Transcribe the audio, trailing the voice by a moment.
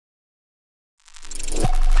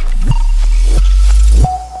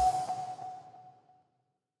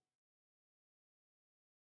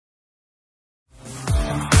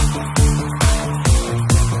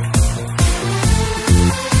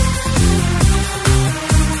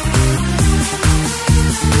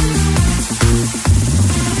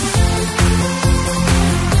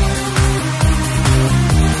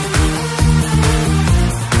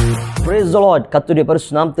Praise the Lord. கர்த்தருடைய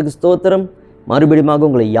பரிசுத்த நாமத்துக்கு ஸ்தோத்திரம். மறுபடியும்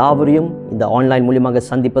உங்களை யாவரையும் இந்த ஆன்லைன் மூலமாக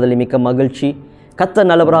சந்திப்பதில் மிக்க மகிழ்ச்சி. கர்த்தர்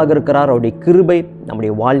நல்லவராக இருக்கிறார். அவருடைய கிருபை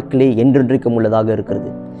நம்முடைய வாழ்க்கையிலே என்றென்றைக்கும் உள்ளதாக இருக்கிறது.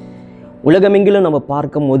 உலகமெங்கிலும் நம்ம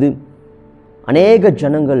பார்க்கும்போது அநேக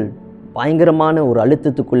ஜனங்கள் பயங்கரமான ஒரு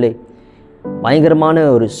அழுத்தத்துக்குள்ளே, பயங்கரமான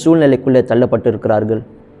ஒரு சூழ்நிலைக்குள்ளே தள்ளப்பட்டு இருக்கிறார்கள்.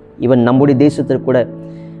 ஈவன் நம்முடைய தேசத்தில் கூட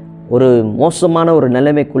ஒரு மோசமான ஒரு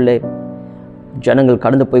நிலைமைக்குள்ளே ஜனங்கள்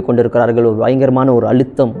கடந்து போய் கொண்டிருக்கிறார்கள். ஒரு பயங்கரமான ஒரு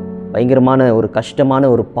அழுத்தம், பயங்கரமான ஒரு கஷ்டமான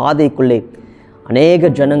ஒரு பாதைக்குள்ளே அநேக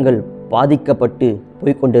ஜனங்கள் பாதிக்கப்பட்டு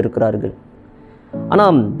போய்கொண்டு இருக்கிறார்கள்.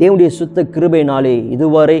 ஆனால் தேவனுடைய சுத்த கிருபையினாலே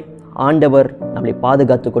இதுவரை ஆண்டவர் நம்மை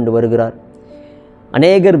பாதுகாத்து கொண்டு வருகிறார்.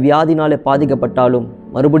 அநேகர் வியாதினாலே பாதிக்கப்பட்டாலும்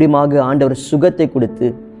மறுபடியும் ஆண்டவர் சுகத்தை கொடுத்து,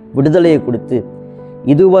 விடுதலையை கொடுத்து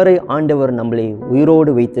இதுவரை ஆண்டவர் நம்மளை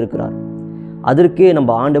உயிரோடு வைத்திருக்கிறார். அதற்கே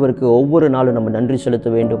நம்ம ஆண்டவருக்கு ஒவ்வொரு நாளும் நம்ம நன்றி செலுத்த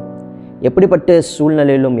வேண்டும். எப்படிப்பட்ட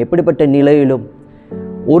சூழ்நிலையிலும், எப்படிப்பட்ட நிலையிலும்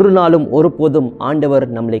ஒரு நாளும் ஒருபோதும் ஆண்டவர்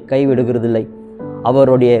நம்மளை கைவிடுகிறதில்லை.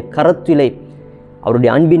 அவருடைய கரத்திலே, அவருடைய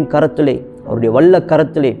அன்பின் கரத்திலே, அவருடைய வல்ல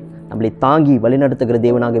கரத்திலே நம்மளை தாங்கி வழிநடத்துகிற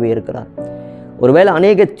தேவனாகவே இருக்கிறார். ஒருவேளை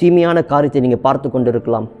அநேக தீமையான காரியத்தை நீங்கள் பார்த்து கொண்டு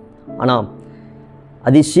இருக்கலாம். ஆனால்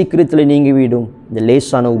அதி சீக்கிரத்தில் நீங்கிவிடும் இந்த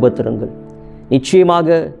லேசான உபத்திரங்கள்.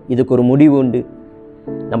 நிச்சயமாக இதுக்கு ஒரு முடிவு உண்டு.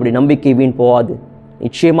 நம்முடைய நம்பிக்கை வீண் போகாது.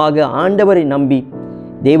 நிச்சயமாக ஆண்டவரை நம்பி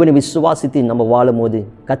தேவனை விசுவாசித்து நம்ம வாழும் போது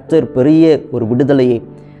கர்த்தர் பெரிய ஒரு விடுதலையை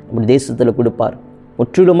நம்ம தேசத்தில் கொடுப்பார்.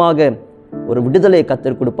 முற்றிலுமாக ஒரு விடுதலையை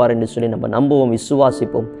கர்த்தர் கொடுப்பார் என்று சொல்லி நம்ம நம்புவோம்,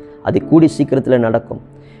 விசுவாசிப்போம். அது கூடி சீக்கிரத்தில் நடக்கும்.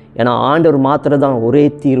 ஏன்னா ஆண்டவர் மாத்திரதான் ஒரே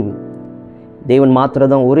தீர்வு. தேவன்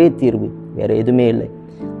மாத்திரதான் ஒரே தீர்வு, வேறு எதுவுமே இல்லை.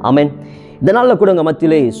 ஆமென். இதனால் கூட உங்கள்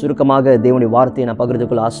மத்தியிலே சுருக்கமாக தேவனுடைய வார்த்தையை நான் பகிர்ந்து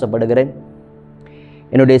கொள்ள ஆசைப்படுகிறேன்.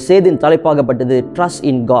 என்னுடைய செய்தியின் தலைப்பாகப்பட்டது ட்ரஸ்ட்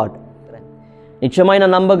இன் காட். நிச்சயமாய்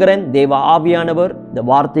நான் நம்புகிறேன் தேவ ஆவியானவர் இந்த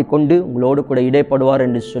வார்த்தை கொண்டு உங்களோடு கூட இடைப்படுவார்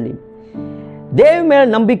என்று சொல்லி, தேவ மேல்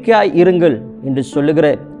நம்பிக்கையாய் இருங்கள் என்று சொல்லுகிற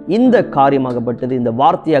இந்த காரியமாகப்பட்டது, இந்த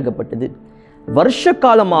வார்த்தையாகப்பட்டது வருஷ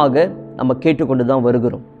காலமாக நம்ம கேட்டுக்கொண்டு தான்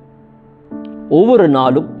வருகிறோம். ஒவ்வொரு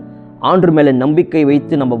நாளும் ஆண்டவர் மேலே நம்பிக்கை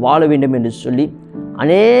வைத்து நம்ம வாழ வேண்டும் என்று சொல்லி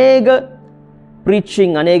அநேக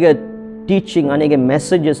ப்ரீச்சிங், அநேக டீச்சிங், அநேக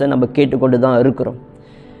மெசேஜஸை நம்ம கேட்டுக்கொண்டு தான் இருக்கிறோம்.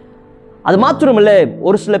 அது மாத்திரமில்லை,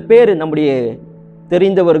 ஒரு சில பேர் நம்முடைய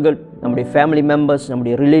தெரிந்தவர்கள், நம்முடைய ஃபேமிலி மெம்பர்ஸ்,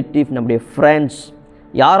 நம்முடைய ரிலேட்டிவ், நம்முடைய ஃப்ரெண்ட்ஸ்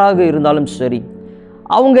யாராக இருந்தாலும் சரி,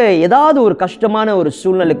 அவங்க ஏதாவது ஒரு கஷ்டமான ஒரு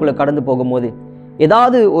சூழ்நிலைக்குள்ளே கடந்து போகும்போது,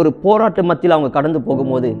 ஏதாவது ஒரு போராட்ட மத்தியில் அவங்க கடந்து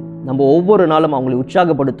போகும்போது நம்ம ஒவ்வொரு நாளும் அவங்களை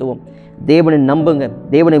உற்சாகப்படுத்துவோம். தேவனை நம்புங்க,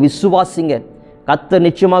 தேவனை விசுவாசிங்க, கர்த்தர்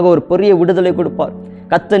நிச்சயமாக ஒரு பெரிய விடுதலை கொடுப்பார்,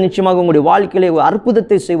 கர்த்தர் நிச்சயமாக உங்களுடைய வாழ்க்கையிலே ஒரு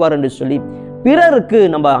அற்புதத்தை செய்வார் என்று சொல்லி பிறருக்கு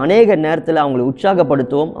நம்ம அநேக நேரத்தில் அவங்களை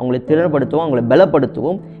உற்சாகப்படுத்துவோம், அவங்களை திறன்படுத்துவோம், அவங்களை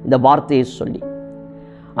பலப்படுத்துவோம் இந்த வார்த்தையை சொல்லி.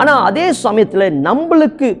 ஆனால் அதே சமயத்தில்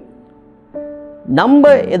நம்மளுக்கு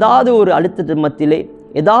நம்ம ஏதாவது ஒரு அழுத்தத்து மத்தியிலே,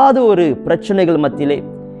 ஏதாவது ஒரு பிரச்சனைகள் மத்தியிலே,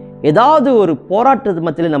 ஏதாவது ஒரு போராட்டத்து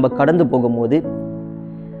மத்தியிலே நம்ம கடந்து போகும்போது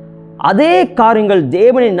அதே காரியங்கள்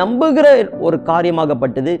தேவனை நம்புகிற ஒரு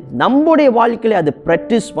காரியமாகப்பட்டது நம்முடைய வாழ்க்கையில அதை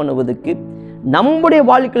பிராக்டிஸ் பண்ணுவதற்கு, நம்முடைய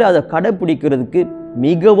வாழ்க்கையில அதை கடைபிடிக்கிறதுக்கு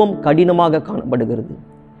மிகவும் கடினமாக காணப்படுகிறது.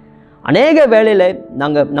 அநேக வேளையில்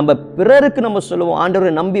நம்ம பிறருக்கு நம்ம சொல்லுவோம்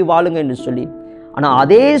ஆண்டவரை நம்பி வாழுங்க என்று சொல்லி. ஆனால்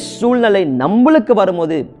அதே சூழ்நிலை நம்மளுக்கு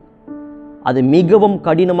வரும்போது அது மிகவும்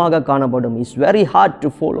கடினமாக காணப்படும். It's very hard to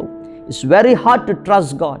follow, it's very hard to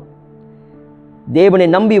trust God. தேவனை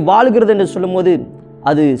நம்பி வாழ்கிறது என்று சொல்லும்போது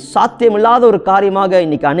அது சாத்தியமில்லாத ஒரு காரியமாக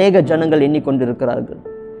இன்னைக்கு அநேக ஜனங்கள் எண்ணிக்கொண்டிருக்கிறார்கள்.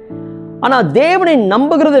 ஆனால் தேவனை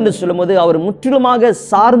நம்புகிறது என்று சொல்லும்போது அவர் முற்றிலுமாக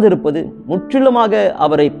சார்ந்து இருப்பது, முற்றிலுமாக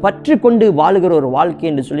அவரை பற்றி கொண்டு வாழுகிற ஒரு வாழ்க்கை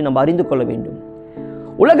என்று சொல்லி நம்ம அறிந்து கொள்ள வேண்டும்.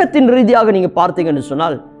 உலகத்தின் ரீதியாக நீங்கள் பார்த்தீங்க என்று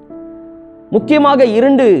சொன்னால் முக்கியமாக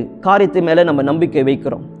 2 காரியத்தை மேலே நம்ம நம்பிக்கை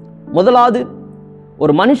வைக்கிறோம். முதலாவது,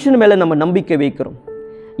 ஒரு மனுஷன் மேலே நம்ம நம்பிக்கை வைக்கிறோம்.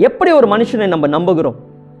 எப்படி ஒரு மனுஷனை நம்ம நம்புகிறோம்?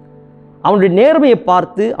 அவனுடைய நேர்மையை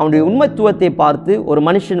பார்த்து, அவனுடைய உண்மைத்துவத்தை பார்த்து ஒரு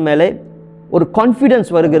மனுஷன் மேலே ஒரு கான்ஃபிடன்ஸ்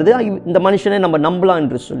வருகிறது, இந்த மனுஷனை நம்ம நம்பலாம்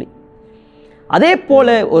என்று சொல்லி. அதே போல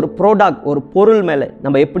ஒரு ப்ராடக்ட், ஒரு பொருள் மேலே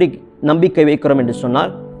நம்ம எப்படி நம்பிக்கை வைக்கிறோம் என்று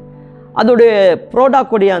சொன்னால் அதோடைய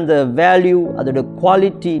ப்ராடக்டுடைய அந்த வேல்யூ, அதோடைய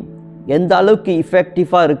குவாலிட்டி எந்த அளவுக்கு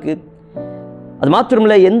இஃபெக்டிவாக இருக்குது, அது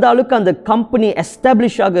மாத்திரமில்லை எந்த அளவுக்கு அந்த கம்பெனி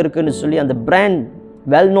எஸ்டாப்ளிஷ் ஆக இருக்குன்னு சொல்லி, அந்த பிராண்ட்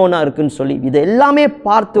வெல் நோனாக இருக்குன்னு சொல்லி, இது எல்லாமே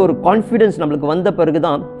பார்த்து ஒரு கான்ஃபிடன்ஸ் நம்மளுக்கு வந்த பிறகு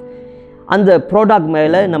தான் அந்த ப்ராடக்ட்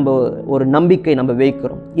மேலே நம்ம ஒரு நம்பிக்கை நம்ம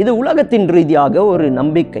வைக்கிறோம். இது உலகத்தின் ரீதியாக ஒரு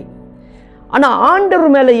நம்பிக்கை. ஆனால்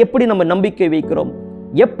ஆண்டவர் மேலே எப்படி நம்ம நம்பிக்கை வைக்கிறோம்?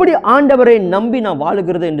 எப்படி ஆண்டவரை நம்பி நான்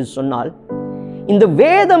வாழுகிறது என்று சொன்னால், இந்த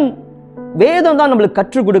வேதம் தான் நம்மளுக்கு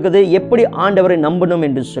கற்றுக் கொடுக்குது எப்படி ஆண்டவரை நம்பணும்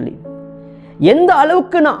என்று சொல்லி. எந்த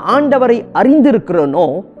அளவுக்கு நான் ஆண்டவரை அறிந்திருக்கிறேனோ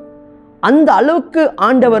அந்த அளவுக்கு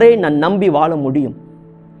ஆண்டவரை நான் நம்பி வாழ முடியும்.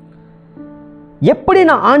 எப்படி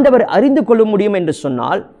நான் ஆண்டவரை அறிந்து கொள்ள முடியும் என்று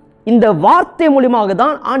சொன்னால், இந்த வார்த்தை மூலமாக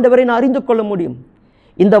தான் ஆண்டவரை நான் அறிந்து கொள்ள முடியும்.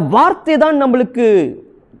 இந்த வார்த்தை தான் நம்மளுக்கு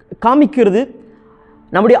காமிக்கிறது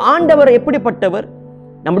நம்முடைய ஆண்டவர் எப்படிப்பட்டவர்,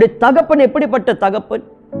 நம்முடைய தகப்பன் எப்படிப்பட்ட தகப்பன்,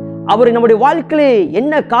 அவர் நம்முடைய வாழ்க்கையிலே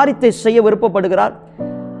என்ன காரியத்தை செய்ய விருப்பப்படுகிறார்,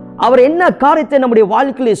 அவர் என்ன காரியத்தை நம்முடைய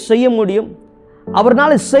வாழ்க்கையிலே செய்ய முடியும்,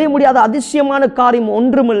 அவரால் செய்ய முடியாத அதிசயமான காரியம்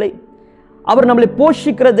ஒன்றுமில்லை, அவர் நம்மளை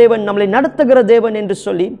போஷிக்கிற தேவன், நம்மளை நடத்துகிற தேவன் என்று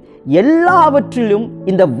சொல்லி எல்லாவற்றிலும்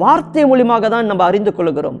இந்த வார்த்தை மூலமாக தான் நம்ம அறிந்து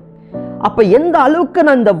கொள்கிறோம். அப்ப எந்த அளவுக்கு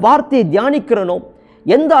நான் இந்த வார்த்தையை தியானிக்கிறனோ,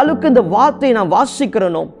 எந்த அளவுக்கு இந்த வார்த்தையை நான்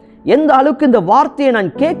வாசிக்கிறனோ, எந்த அளவுக்கு இந்த வார்த்தையை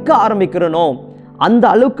நான் கேட்க ஆரம்பிக்கிறனோ, அந்த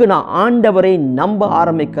அளவுக்கு நான் ஆண்டவரை நம்ப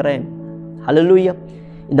ஆரம்பிக்கிறேன். ஹல்லேலூயா.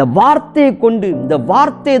 இந்த வார்த்தையை கொண்டு, இந்த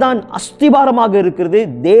வார்த்தை தான் அஸ்திபாரமாக இருக்கிறது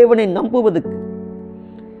தேவனை நம்புவதற்கு.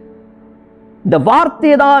 இந்த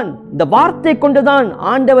வார்த்தை கொண்டுதான்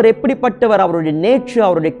ஆண்டவர் எப்படிப்பட்டவர், அவருடைய நேச்சர்,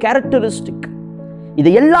 அவருடைய கேரக்டரிஸ்டிக், இது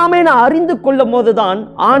எல்லாமே நான் அறிந்து கொள்ளும் போதுதான்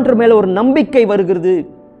ஆண்டவர் மேல ஒரு நம்பிக்கை வருகிறது,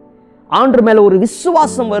 ஆண்டவர் மேல ஒரு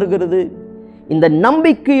விசுவாசம் வருகிறது. இந்த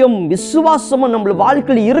நம்பிக்கையும் விசுவாசமும் நம்ம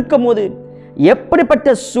வாழ்க்கையில் இருக்கும் போது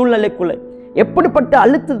எப்படிப்பட்ட சூழ்நிலைக்குள்ள, எப்படிப்பட்ட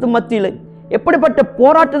அழுத்தத்து மத்தியில, எப்படிப்பட்ட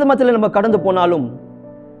போராட்டத்து மத்தியில நம்ம கடந்து போனாலும்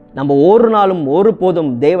நம்ம ஒரு நாளும் ஒருபோதும்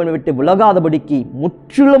தேவனை விட்டு விலகாதபடிக்கு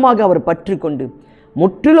முற்றிலுமாக அவர் பற்றி கொண்டு,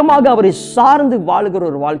 முற்றிலுமாக அவரை சார்ந்து வாழுகிற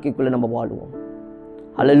ஒரு வாழ்க்கைக்குள்ள நம்ம வாழுவோம்.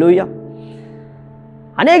 ஹல்லேலூயா.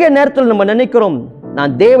 அநேக நேரத்தில் நம்ம நினைக்கிறோம்,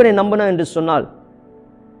 நான் தேவனை நம்பினேன் என்று சொன்னால்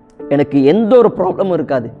எனக்கு எந்த ஒரு ப்ராப்ளமும்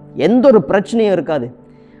இருக்காது, எந்த ஒரு பிரச்சனையும் இருக்காது,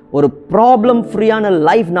 ஒரு ப்ராப்ளம் ஃப்ரீயான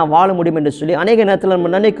லைஃப் நான் வாழ முடியும் என்று சொல்லி அநேக நேரத்தில்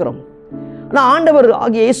நம்ம நினைக்கிறோம். ஆனால் ஆண்டவர்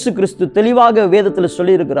ஆகிய இயேசு கிறிஸ்து தெளிவாக வேதத்தில்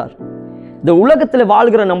சொல்லியிருக்கிறார், இந்த உலகத்தில்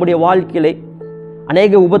வாழ்கிற நம்முடைய வாழ்க்கையிலே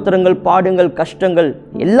அநேக உபத்திரங்கள், பாடுங்கள், கஷ்டங்கள்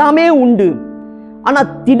எல்லாமே உண்டு, ஆனால்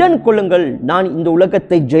திடன் கொள்ளுங்கள், நான் இந்த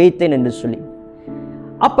உலகத்தை ஜெயித்தேன் என்று சொல்லி.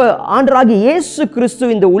 அப்ப ஆண்டவராகிய இயேசு கிறிஸ்து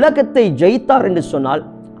இந்த உலகத்தை ஜெயித்தார் என்று சொன்னால்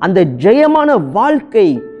அந்த ஜெயமான வாழ்க்கை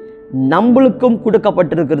நம்மளுக்கும்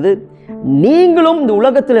கொடுக்கப்பட்டிருக்கிறது. நீங்களும் இந்த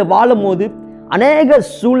உலகத்தில் வாழும் போது அநேக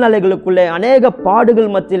சூழ்நிலைகளுக்குள்ளே, அநேக பாடுகள்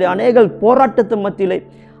மத்தியிலே, அநேக போராட்டத்து மத்தியிலே,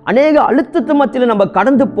 அநேக அழுத்தத்து மத்தியிலே நம்ம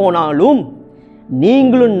கடந்து போனாலும்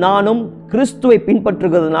நீங்களும் நானும் கிறிஸ்துவை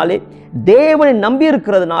பின்பற்றுகிறதுனாலே, தேவனை நம்பி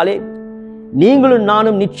இருக்கிறதுனாலே நீங்களும்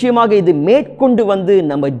நானும் நிச்சயமாக இது மேற்கொண்டு வந்து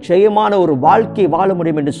நம்ம ஜெயமான ஒரு வாழ்க்கை வாழ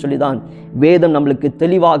முடியும் என்று சொல்லிதான் வேதம் நம்மளுக்கு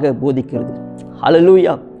தெளிவாக போதிக்கிறது.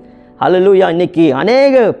 ஹல்லேலூயா, ஹல்லேலூயா. இன்னைக்கு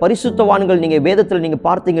அநேக பரிசுத்தவான்கள் நீங்க வேதத்தில் நீங்க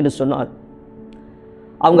பார்த்தீங்கன்னு சொன்னால்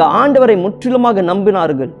அவங்க ஆண்டவரை முற்றிலுமாக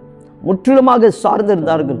நம்பினார்கள், முற்றிலுமாக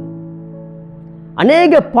சார்ந்திருந்தார்கள்.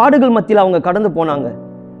 அநேக பாடுகள் மத்தியில் அவங்க கடந்து போனாங்க.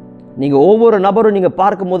 நீங்க ஒவ்வொரு நபரும் நீங்க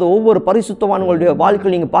பார்க்கும்போது, ஒவ்வொரு பரிசுத்தவான்களுடைய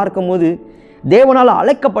வாழ்க்கையில் நீங்க பார்க்கும்போது தேவனால்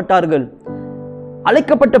அழைக்கப்பட்டார்கள்.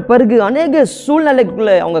 அழைக்கப்பட்ட பிறகு அநேக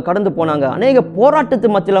சூழ்நிலைக்குள்ள அவங்க கடந்து போனாங்க, அநேக போராட்டத்து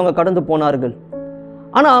மத்தியில் அவங்க கடந்து போனார்கள்.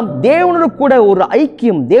 ஆனால் தேவனோடு கூட ஒரு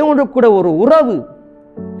ஐக்கியம், தேவனோடு கூட ஒரு உறவு,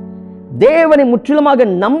 தேவனை முற்றிலுமாக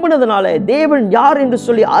நம்பினதுனாலே, தேவன் யார் என்று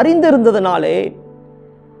சொல்லி அறிந்திருந்ததுனாலே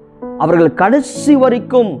அவர்கள் கடைசி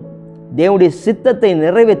வரைக்கும் தேவனுடைய சித்தத்தை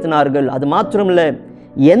நிறைவேற்றினார்கள். அது மாத்திரமில்லை,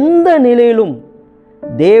 எந்த நிலையிலும்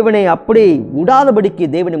தேவனை அப்படி விடாதபடிக்கு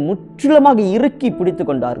தேவனை முற்றிலுமாக இறுக்கி பிடித்து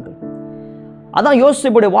கொண்டார்கள். அதான்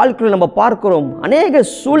யோசேப்புடைய வாழ்க்கையில் நம்ம பார்க்கிறோம். அநேக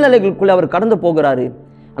சூழ்நிலைகளுக்குள்ள அவர் கடந்து போகிறாரு,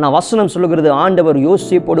 ஆனால் வசனம் சொல்லுகிறது ஆண்டவர்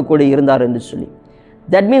யோசேப்போடு கூட இருந்தார் என்று சொல்லி.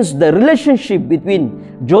 That means the relationship between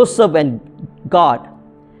Joseph and God,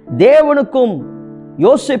 தேவனுக்கும்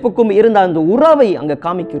யோசேப்புக்கும் இருந்த அந்த உறவை அங்க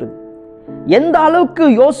காமிக்கிறது. எந்த அளவுக்கு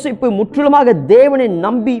யோசேப்பு முற்றிலுமாக தேவனை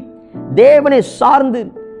நம்பி, தேவனை சார்ந்து,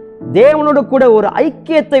 தேவனோடு கூட ஒரு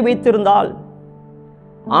ஐக்கியத்தை வைத்திருந்தால்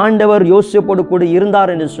ஆண்டவர் யோசேப்போடு கூட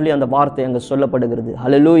இருந்தார் என்று சொல்லி அந்த வார்த்தை அங்க சொல்லப்படுகிறது.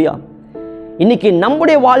 ஹல்லேலூயா. இன்னைக்கு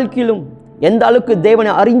நம்முடைய வாழ்க்கையிலும் எந்த அளவுக்கு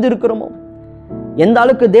தேவனை அறிந்திருக்கிறோமோ, எந்த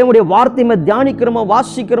அளவுக்கு தேவனுடைய வார்த்தையை தியானிக்கிறோமோ,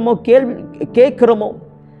 வாசிக்கிறோமோ, கேட்கிறோமோ,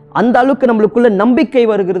 அந்த அளவுக்கு நம்மளுக்குள்ள நம்பிக்கை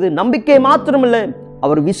வருகிறது. நம்பிக்கை மாத்திரமில்லை,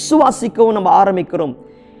 அவர் விசுவாசிக்கவும் நம்ம ஆரம்பிக்கிறோம்.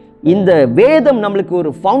 இந்த வேதம் நம்மளுக்கு ஒரு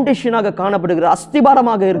ஃபவுண்டேஷனாக காணப்படுகிற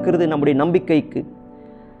அஸ்திபாரமாக இருக்கிறது நம்முடைய நம்பிக்கைக்கு.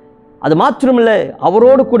 அது மாத்திரமில்லை,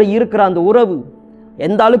 அவரோடு கூட இருக்கிற அந்த உறவு,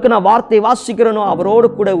 எந்த அளவுக்கு நான் வார்த்தை வாசிக்கிறேனோ அவரோடு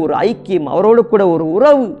கூட ஒரு ஐக்கியம், அவரோடு கூட ஒரு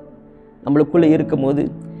உறவு நம்மளுக்குள்ள இருக்கும் போது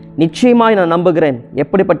நிச்சயமாய் நான் நம்புகிறேன்,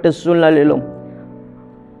 எப்படிப்பட்ட சூழ்நிலையிலும்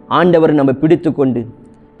ஆண்டவர் நம்ம பிடித்து கொண்டு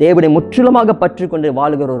தேவனை முற்றிலுமாக பற்றி கொண்டு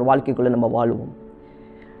வாழுகிற ஒரு வாழ்க்கைக்குள்ள நம்ம வாழுவோம்.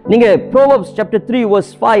 நீங்க Proverbs chapter 3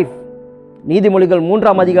 verse 5, நீதிமொழிகள்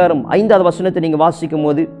 3ஆம் அதிகாரம் 5வது வசனத்தை நீங்க வாசிக்கும்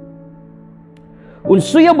போது, உன்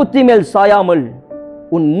சுய புத்தி மேல் சாயாமல்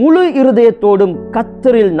உன் முழு இருதயத்தோடும்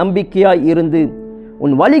கர்த்தரில் நம்பிக்கையாய் இருந்து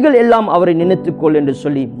உன் வழிகள் எல்லாம் அவரை நினைத்துக்கொள் என்று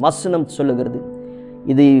சொல்லி வசனம் சொல்லுகிறது.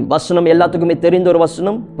 இது வசனம் எல்லாத்துக்குமே தெரிந்த ஒரு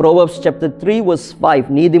வசனம். Proverbs chapter 3 verse 5,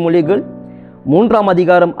 நீதிமொழிகள் 3ஆம்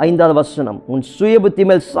அதிகாரம் 5வது வசனம், உன் சுய புத்தி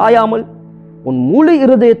மேல் சாயாமல் உன் முழு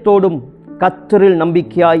இருதயத்தோடும் கர்த்தரில்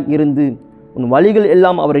நம்பிக்கையாய் இருந்து உன் வழிகள்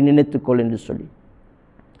எல்லாம் அவரை நினைத்துக்கொள் என்று சொல்லி.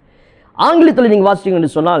 ஆங்கிலத்தில் நீங்க வாசிச்சீங்க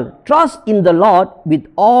என்று சொன்னால், trust in the Lord with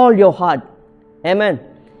all your heart. ஆமென்.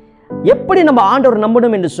 எப்படி நம்ம ஆண்டவர்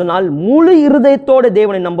நம்பணும் என்று சொன்னால், முழு இருதயத்தோடு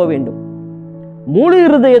தேவனை நம்ப வேண்டும். முழு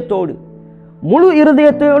இருதயத்தோடு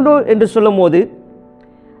என்று சொல்லும் போது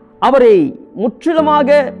அவரை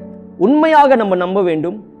முற்றிலுமாக உண்மையாக நம்ம நம்ப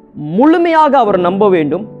வேண்டும், முழுமையாக அவர் நம்ப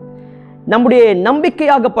வேண்டும். நம்முடைய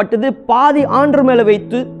நம்பிக்கையாகப்பட்டது பாதி ஆண்டவர் மேல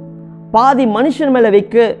வைத்து பாதி மனுஷன் மேல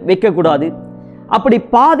வைக்கக்கூடாது. அப்படி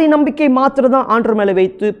பாதி நம்பிக்கை மாத்திரம் தான் ஆண்டவர் மேல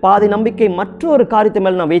வைத்து பாதி நம்பிக்கை மற்றொரு காரியத்தை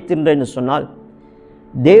மேல நான் வைத்திருந்தேன்னு சொன்னால்,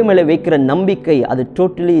 தேவ மேல வைக்கிற நம்பிக்கை அது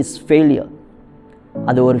டோட்டலி இஸ் ஃபெயிலியர்.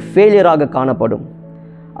 அது ஒரு ஃபெயிலியராக காணப்படும்.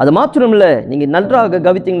 அது மாத்திரமில்ல, நீங்க நன்றாக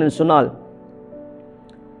கவனித்தீங்கன்னு சொன்னால்,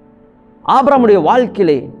 ஆபிரகாமுடைய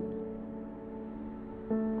வாழ்க்கையிலே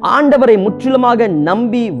ஆண்டவரை முற்றிலுமாக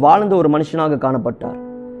நம்பி வாழ்ந்த ஒரு மனுஷனாக காணப்பட்டார்.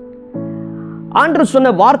 ஆண்டவர்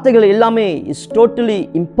சொன்ன வார்த்தைகள் எல்லாமே இஸ் டோட்டலி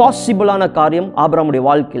இம்பாசிபிளான காரியம் ஆபிரகாமுடைய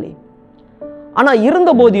வாழ்க்கையிலே. ஆனா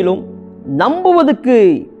இருந்த போதிலும் நம்புவதற்கு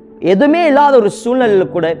எதுவுமே இல்லாத ஒரு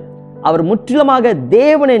சூழ்நிலையில் கூட அவர் முற்றிலுமாக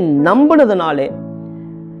தேவனை நம்பினதுனாலே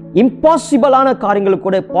இம்பாசிபிளான காரியங்கள்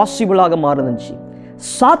கூட பாசிபிளாக மாறுச்சு.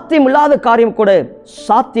 சாத்தியம் இல்லாத காரியம் கூட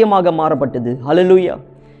சாத்தியமாக மாறப்பட்டது. ஹல்லேலூயா.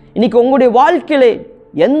 இன்னைக்கு உங்களுடைய வாழ்க்கையிலே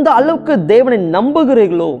எந்த அளவுக்கு தேவனை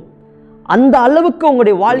நம்புகிறீர்களோ அந்த அளவுக்கு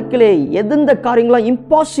உங்களுடைய வாழ்க்கையிலே எந்த காரியங்களாம்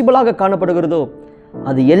இம்பாசிபிளாக காணப்படுகிறதோ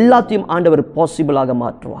அது எல்லாத்தையும் ஆண்டவர் பாசிபிளாக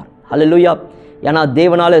மாற்றுவார். ஹல்லேலூயா. ஏன்னா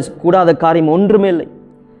தேவனால கூடாத காரியம் ஒன்றுமே இல்லை.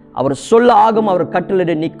 அவர் சொல்ல ஆகும், அவர்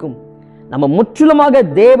கட்டளையிட நிற்கும். நம்ம முற்றிலுமாக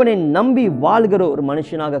தேவனை நம்பி வாழ்கிற ஒரு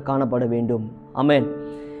மனுஷனாக காணப்பட வேண்டும். ஆமென்.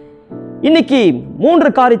 இன்னைக்கு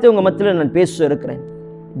 3 காரியத்தை உங்க மத்தியில் நான் பேச இருக்கிறேன்.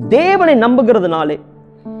 தேவனை நம்புகிறதுனாலே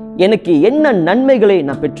எனக்கு என்ன நன்மைகளை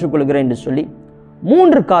நான் பெற்றுக்கொள்கிறேன் என்று சொல்லி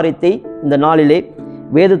 3 காரியத்தை இந்த நாளிலே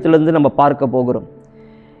வேதத்திலிருந்து நம்ம பார்க்க போகிறோம்.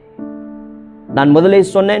 நான் முதலே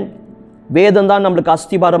சொன்னேன், வேதம் தான் நம்மளுக்கு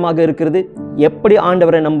அஸ்திபாரமாக இருக்கிறது. எப்படி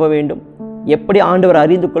ஆண்டவரை நம்ப வேண்டும், எப்படி ஆண்டவரை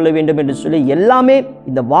அறிந்து கொள்ள வேண்டும் என்று சொல்லி எல்லாமே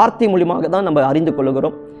இந்த வார்த்தை மூலமாக தான் நம்ம அறிந்து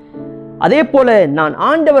கொள்கிறோம். அதே போல நான்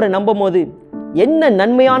ஆண்டவரை நம்பும் போது என்ன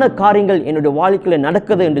நன்மையான காரியங்கள் என்னுடைய வாழ்க்கையில்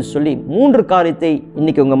நடக்குது என்று சொல்லி 3 காரியத்தை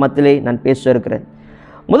இன்னைக்கு உங்க மத்தியிலே நான் பேச இருக்கிறேன்.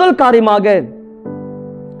 முதல் காரியமாக,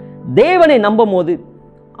 தேவனை நம்பும் போது,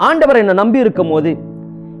 ஆண்டவரை நான் நம்பி இருக்கும் போது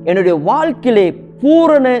என்னுடைய வாழ்க்கையிலே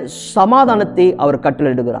பூரண சமாதானத்தை அவர்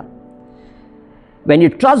கட்டளையிடுகிறார். When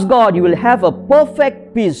you trust God, you will have a perfect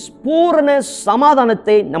peace. பூரண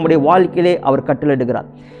சமாதானத்தை நம்முடைய வாழ்க்கையிலே அவர் கட்டளையிடுகிறார்.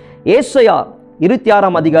 ஏசாயா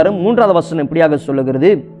 26ஆம் அதிகாரம் 3வது வசனம் இப்படியாக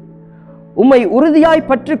சொல்லுகிறது, உம்மை உறுதியாய்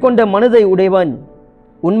பற்றி கொண்ட மனதை உடையவன்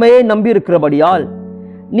உண்மையை நம்பியிருக்கிறபடியால்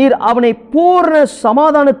நீர் அவனை பூரண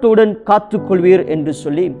சமாதானத்துடன் காத்துக்கொள்வீர் என்று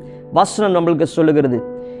சொல்லி வசனம் நம்மளுக்கு சொல்லுகிறது.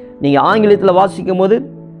 நீங்க ஆங்கிலத்தில் வாசிக்கும் போது,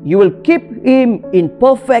 you will keep him in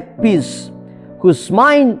perfect peace whose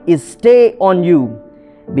mind is stay on you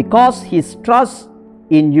because his trust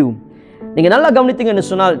in you. நீங்க நல்லா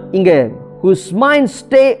கவனித்தீங்கன்னு சொன்னால், இங்க whose mind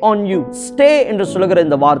stay on you, stay என்று சொல்லுகிற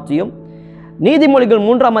இந்த வார்த்தையும் நீதிமொழிகள்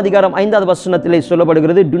 3ஆம் அதிகாரம் 5வது வசனத்திலே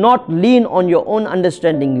சொல்லப்படுகிறது, do not lean on your own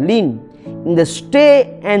understanding. lean, இந்த stay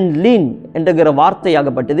and lean என்கிற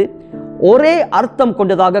வார்த்தையாகப்பட்டது ஒரே அர்த்தம்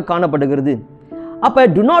கொண்டதாக காணப்படுகிறது. அப்ப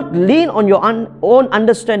do not lean on your own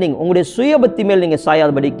understanding, உங்களுடைய சுயபுத்தி மேல் நீங்க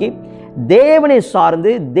சாயாதபடிக்கு தேவனை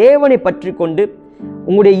சார்ந்து தேவனை பற்றி கொண்டு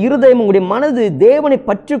உங்களுடைய இருதயம் உங்களுடைய மனது தேவனை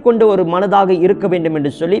பற்றி கொண்ட ஒரு மனதாக இருக்க வேண்டும்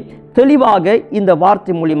என்று சொல்லி தெளிவாக இந்த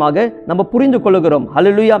வார்த்தை மூலமாக நம்ம புரிந்து கொள்கிறோம்.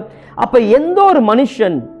 ஹல்லேலூயா. அப்ப எந்த ஒரு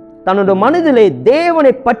மனுஷன் தன்னுடைய மனதிலே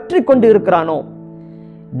தேவனை பற்றி கொண்டு இருக்கிறானோ,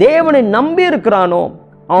 தேவனை நம்பி இருக்கிறானோ,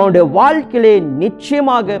 அவனுடைய வாழ்க்கையிலே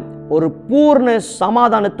நிச்சயமாக ஒரு பூர்ண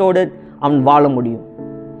சமாதானத்தோடு அவன் வாழ முடியும்.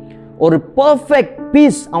 ஒரு பெர்ஃபெக்ட்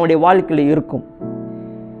பீஸ் அவனுடைய வாழ்க்கையில இருக்கும்.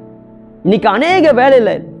 இன்னைக்கு அநேக வேளையில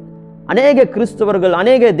அநேக கிறிஸ்தவர்கள்,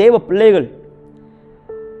 அநேக தேவ பிள்ளைகள்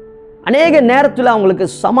அநேக நேரத்தில் அவங்களுக்கு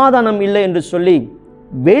சமாதானம் இல்லை என்று சொல்லி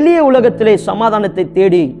வெளிய உலகத்திலே சமாதானத்தை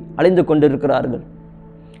தேடி அலைந்து கொண்டிருக்கிறார்கள்.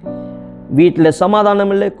 வீட்டில்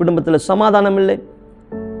சமாதானம் இல்லை, குடும்பத்தில் சமாதானம் இல்லை,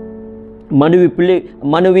 மனைவி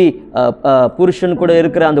புருஷன் கூட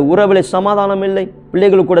இருக்கிற அந்த உறவில் சமாதானம் இல்லை,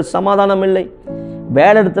 பிள்ளைகளுக்கு கூட சமாதானம் இல்லை,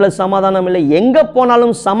 வேலை இடத்துல சமாதானம் இல்லை, எங்க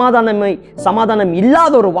போனாலும் சமாதானம்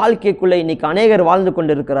இல்லாத ஒரு வாழ்க்கைக்குள்ளே இன்னைக்கு அநேகர் வாழ்ந்து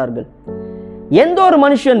கொண்டிருக்கிறார்கள். எந்த ஒரு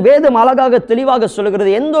மனுஷன், வேதம் அழகாக தெளிவாக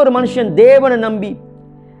சொல்லுகிறது, எந்த ஒரு மனுஷன் தேவனை நம்பி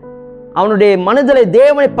அவனுடைய மனதிலே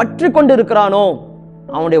தேவனை பற்றி கொண்டு இருக்கிறானோ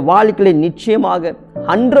அவனுடைய வாழ்க்கையில நிச்சயமாக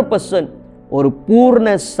 100% ஒரு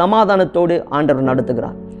பூர்ண சமாதானத்தோடு ஆண்டவர்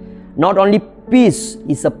நடத்துகிறார். Not only piece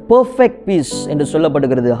is a perfect piece என்று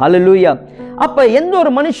சொல்லப்படுகிறது. ஹல்லேலூயா. அப்ப எந்த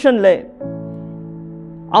ஒரு மனுஷன்ல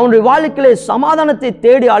அவனுடைய வாழ்க்கையிலே சமாதானத்தை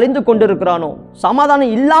தேடி அழிந்து கொண்டிருக்கிறானோ,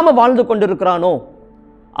 சமாதானம் இல்லாம வாழ்ந்து கொண்டிருக்கிறானோ,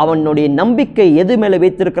 அவனுடைய நம்பிக்கை எது மேல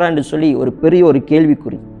வைத்திருக்கிறான் என்று சொல்லி ஒரு பெரிய ஒரு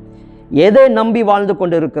கேள்விக்குறி. எதை நம்பி வாழ்ந்து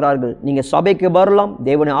கொண்டிருக்கிறார்கள்? நீங்க சபைக்கு வரலாம்,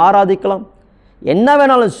 தேவனை ஆராதிக்கலாம், என்ன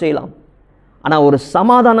வேணாலும் செய்யலாம். ஆனால் ஒரு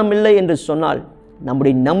சமாதானம் இல்லை என்று சொன்னால்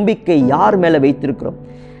நம்முடைய நம்பிக்கை யார் மேலே வைத்திருக்கிறோம்?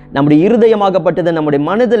 நம்முடைய இருதயமாகப்பட்டது நம்முடைய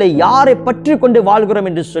மனதில் யாரை பற்றி கொண்டு வாழ்கிறோம்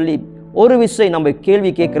என்று சொல்லி ஒரு விஷயம் நம்ம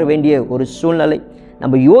கேள்வி கேட்க வேண்டிய ஒரு சூழ்நிலை,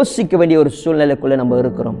 நம்ம யோசிக்க வேண்டிய ஒரு சூழ்நிலைக்குள்ளே நம்ம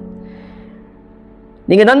இருக்கிறோம்.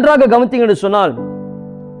 நீங்கள் நன்றாக கவனித்தீங்கன்னு சொன்னால்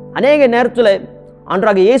அநேக நேரத்தில்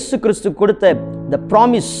ஆண்டவராக இயேசு கிறிஸ்து கொடுத்த இந்த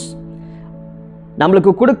ப்ராமிஸ்,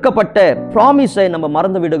 நம்மளுக்கு கொடுக்கப்பட்ட ப்ராமிஸை நம்ம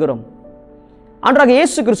மறந்து விடுகிறோம். ஆண்டவராக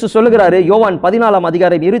இயேசு கிறிஸ்து சொல்லுகிறாரு, யோவான் 14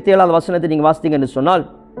 அதிகாரம் 27 வசனத்தை நீங்க வாசித்தீங்கன்னு சொன்னால்,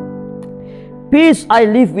 piece I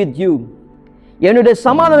live with you, என்னுடைய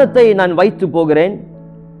சமாதானத்தை நான் வைத்து போகிறேன்.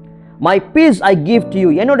 My piece I give to you,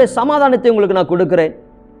 என்னுடைய சமாதானத்தை உங்களுக்கு நான் கொடுக்கிறேன்.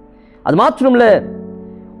 அது மாத்திரமில்ல,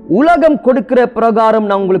 உலகம் கொடுக்கிற பிரகாரம்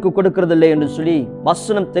நான் உங்களுக்கு கொடுக்கிறது இல்லை என்று சொல்லி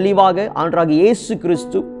வசனம் தெளிவாக ஆண்டவராக இயேசு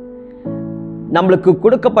கிறிஸ்து நம்மளுக்கு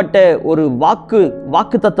கொடுக்கப்பட்ட ஒரு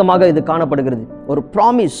வாக்கு தத்தமாக இது காணப்படுகிறது. ஒரு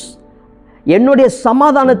ப்ராமிஸ், என்னுடைய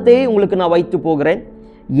சமாதானத்தை உங்களுக்கு நான் வைத்து போகிறேன்,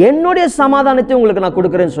 என்னுடைய சமாதானத்தை உங்களுக்கு நான்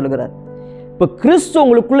கொடுக்கிறேன்னு சொல்லுகிறார். இப்போ கிறிஸ்து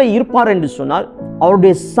உங்களுக்குள்ளே இருப்பார் என்று சொன்னால்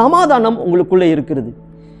அவருடைய சமாதானம் உங்களுக்குள்ளே இருக்கிறது.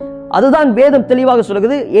 அதுதான் வேதம் தெளிவாக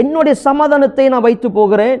சொல்லுகிறது. என்னுடைய சமாதானத்தை நான் வைத்து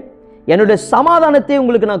போகிறேன், என்னுடைய சமாதானத்தை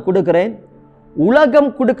உங்களுக்கு நான் கொடுக்கிறேன். உலகம்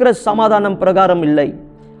கொடுக்கிற சமாதானம் பிரகாரம் இல்லை.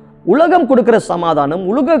 உலகம் கொடுக்கிற சமாதானம்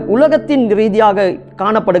உலகத்தின் ரீதியாக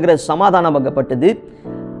காணப்படுகிற சமாதானமாகப்பட்டது.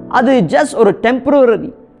 அது ஜஸ்ட் ஒரு டெம்பரரி,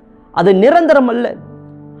 அது நிரந்தரம் அல்ல.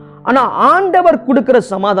 ஆனால் ஆண்டவர் கொடுக்கிற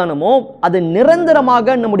சமாதானமோ அது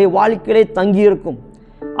நிரந்தரமாக நம்முடைய வாழ்க்கையிலே தங்கியிருக்கும்.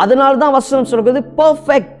 அதனால தான் வசனம் சொல்கிறது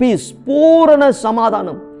பர்ஃபெக்ட் பீஸ், பூரண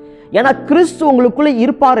சமாதானம். ஏன்னா கிறிஸ்து உங்களுக்குள்ளே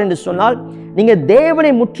இருப்பார் என்று சொன்னால், நீங்க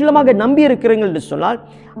தேவனை முற்றிலுமாக நம்பி இருக்கிறீர்கள் என்று சொன்னால்,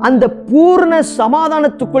 அந்த பூரண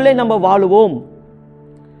சமாதானத்துக்குள்ளே நம்ம வாழுவோம்.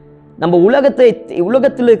 நம்ம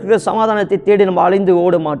உலகத்தில் இருக்கிற சமாதானத்தை தேடி நம்ம அலைந்து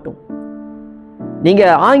ஓட மாட்டோம். நீங்க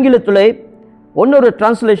ஆங்கிலத்தில் இன்னொரு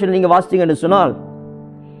டிரான்ஸ்லேஷன் நீங்க வாசித்தீங்கன்னு சொன்னால்,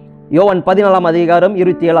 யோவான் 14 அதிகாரம்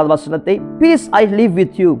 27 வசனத்தை, piece I live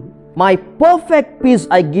with you, my perfect piece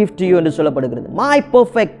I give to you என்று சொல்லப்படுகிறது. மை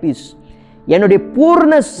பர்ஃபெக்ட் பீஸ், என்னுடைய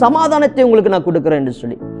பூர்ண சமாதானத்தை உங்களுக்கு நான் கொடுக்கிறேன் என்று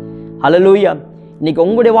சொல்லி. ஹல்லேலூயா. இன்னைக்கு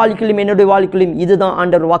உங்களுடைய வாழ்க்கையிலும் என்னுடைய வாழ்க்கையிலும் இதுதான்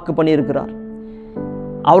ஆண்டவர் வாக்கு பண்ணியிருக்கிறார்.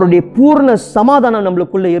 அவருடைய பூர்ண சமாதானம்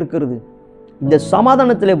நம்மளுக்குள்ளே இருக்கிறது. இந்த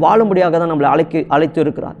சமாதானத்திலே வாழும்படியாக தான் நம்மளை அழைத்து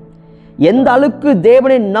இருக்கிறார். எந்த அளவுக்கு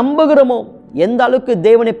தேவனை நம்புகிறோமோ, எந்த அளவுக்கு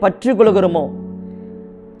தேவனை பற்றி கொள்கிறோமோ,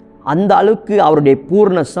 அந்த அளவுக்கு அவருடைய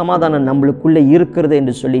பூர்ண சமாதானம் நம்மளுக்குள்ளே இருக்கிறது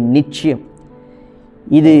என்று சொல்லி நிச்சயம்,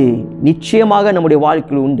 இது நிச்சயமாக நம்முடைய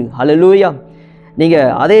வாழ்க்கையில் உண்டு. ஹல்லேலூயா. நீங்க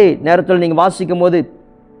அதே நேரத்தில் நீங்க வாசிக்கும் போது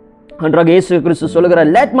ஆண்டவராக இயேசு கிறிஸ்து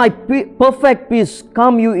சொல்லுகிறார், let my perfect peace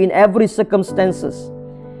come you in every circumstances.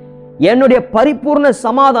 என்னுடைய பரிபூர்ண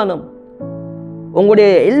சமாதானம் உங்களுடைய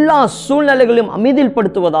எல்லா சூழ்நிலைகளையும்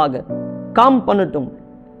அமைதிப்படுத்துவதாக கம் பண்ணட்டும்.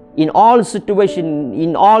 in all situation,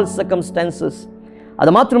 in all circumstances.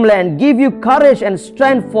 அது மாத்திரமல்ல, and give you courage and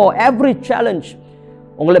strength for every challenge.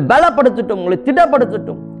 உங்களை பலப்படுத்தட்டும், உங்களை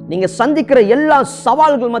திடப்படுத்தட்டும். நீங்க சந்திக்கிற எல்லா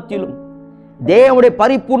சவால்கள் மத்தியிலும் தேவனுடைய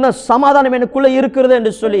பரிபூர்ண சமாதானம் எனக்குள்ள இருக்கிறது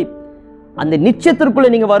என்று சொல்லி அந்த நிச்சயத்திற்குள்ள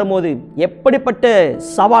நீங்க வரும்போது எப்படிப்பட்ட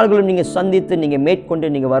சவால்களும் நீங்க சந்தித்து நீங்க மேற்கொண்டு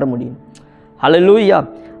நீங்க வர முடியும். ஹல்லேலூயா.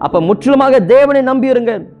 அப்ப முற்றிலுமாக தேவனை நம்பி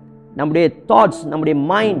இருங்க. நம்முடைய தாட்ஸ், நம்முடைய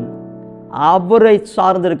மைண்ட் அவரை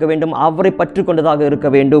சார்ந்து இருக்க வேண்டும், அவரை பற்றி கொண்டதாக இருக்க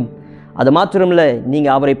வேண்டும். அது மாத்திரமில்லை, நீங்க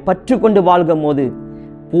அவரை பற்றி கொண்டு வாழ்கும் போது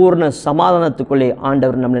பூர்ண சமாதானத்துக்குள்ளே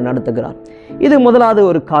ஆண்டவர் நம்மளை நடத்துகிறார். இது முதலாவது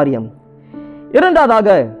ஒரு காரியம். இரண்டாவதாக,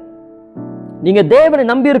 நீங்க தேவனை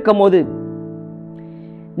நம்பி இருக்கும் போது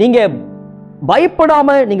நீங்க பயப்படாம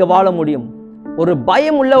நீங்க வாழ முடியும். ஒரு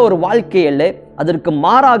பயம் உள்ள ஒரு வாழ்க்கையில் அதற்கு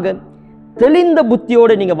மாறாக தெளிந்த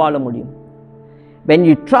புத்தியோடு நீங்க வாழ முடியும். when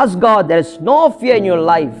you trust God, there is no fear in your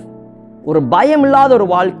life. ஒரு பயம் இல்லாத ஒரு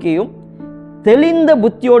வாழ்க்கையும் தெளிந்த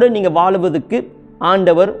புத்தியோடு நீங்க வாழுவதற்கு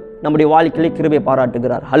ஆண்டவர் நம்முடைய வாழ்க்கையிலே கிருபை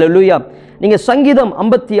பாராட்டுகிறார். ஹல்லேலூயா. நீங்க சங்கீதம்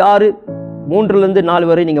 56 3-4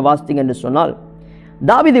 வரை நீங்க வாசித்தீங்க என்று சொன்னால்,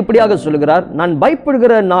 தாவீது இப்படியாக சொல்லுகிறார், நான்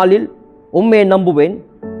பயப்படுகிற நாளில் உம்மை நம்புவேன்,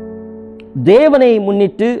 தேவனை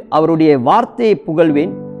முன்னிட்டு அவருடைய வார்த்தையை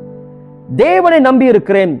புகழ்வேன், தேவனை நம்பி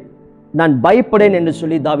இருக்கிறேன், நான் பயப்படேன் என்று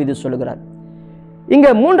சொல்லி தாவீது சொல்லுகிறார். இங்க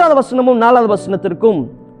 3வது வசனமும் 4வது வசனத்திற்கும்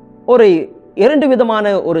ஒரு 2 விதமான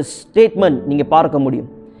ஒரு ஸ்டேட்மெண்ட் நீங்க பார்க்க முடியும்.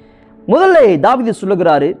 முதல்ல தாவீது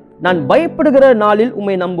சொல்லுகிறாரு, நான் பயப்படுகிற நாளில்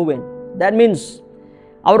உம்மை நம்புவேன். தட் மீன்ஸ்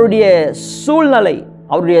அவருடைய சூழ்நிலை,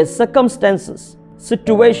 அவருடைய சர்க்கம்ஸ்டான்சஸ்,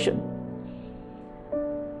 சிச்சுவேஷன்,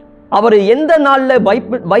 அவர் எந்த நாளில்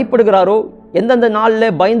பயப்படுகிறாரோ, எந்தெந்த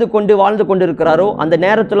நாளில் பயந்து கொண்டு வாழ்ந்து கொண்டு இருக்கிறாரோ அந்த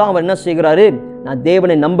நேரத்தில் அவர் என்ன செய்கிறாரு? நான்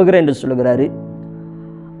தேவனை நம்புகிறேன் என்று சொல்லுகிறாரு.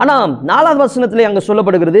 ஆனால் 4வது வசனத்திலே அங்கே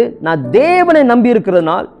சொல்லப்படுகிறது, நான் தேவனை நம்பி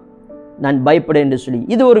இருக்கிறதுனால் நான் பயப்படேன் என்று சொல்லி.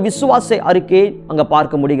 இது ஒரு விசுவாச அறிக்கையை அங்கே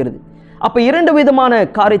பார்க்க முடிகிறது. அப்போ 2 விதமான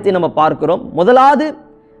காரியத்தை நம்ம பார்க்கிறோம். முதலாவது,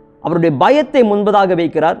 அவருடைய பயத்தை முன்பதாக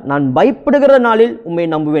வைக்கிறார். நான் பயப்படுகிற நாளில் உண்மை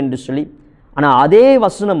நம்புவேன் என்று சொல்லி. ஆனால் அதே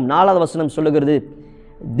வசனம் 4வது வசனம் சொல்லுகிறது,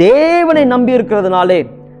 தேவனை நம்பி இருக்கிறதுனாலே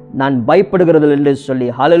நான் பயப்படுகிறது என்று சொல்லி.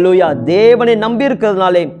 ஹல்லேலூயா! தேவனை நம்பி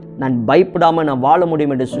இருக்கிறதுனாலே நான் பயப்படாமல் நான் வாழ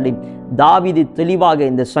முடியும் என்று சொல்லி தாவீது தெளிவாக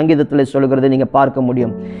இந்த சங்கீதத்தில் சொல்லுகிறதை நீங்கள் பார்க்க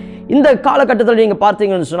முடியும். இந்த காலகட்டத்தில் நீங்கள்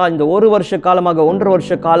பார்த்தீங்கன்னு சொன்னால், இந்த 1 வருஷ காலமாக 1.5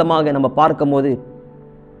 வருஷ காலமாக நம்ம பார்க்கும்போது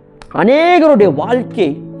அநேகருடைய வாழ்க்கை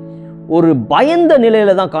ஒரு பயந்த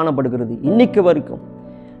நிலையில தான் காணப்படுகிறது. இன்னைக்கு வரைக்கும்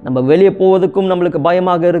நம்ம வெளியே போவதற்கும் நம்மளுக்கு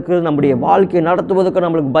பயமாக இருக்கிறது, நம்முடைய வாழ்க்கையை நடத்துவதற்கும்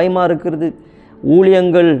நம்மளுக்கு பயமாக இருக்கிறது.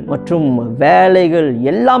 ஊழியங்கள் மற்றும் வேலைகள்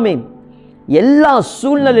எல்லாமே, எல்லா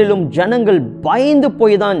சூழ்நிலையிலும் ஜனங்கள் பயந்து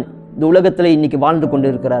போய் தான் இந்த உலகத்தில் இன்னைக்கு வாழ்ந்து கொண்டு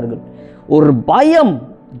இருக்கிறார்கள். ஒரு பயம்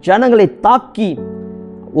ஜனங்களை தாக்கி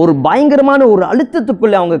ஒரு பயங்கரமான ஒரு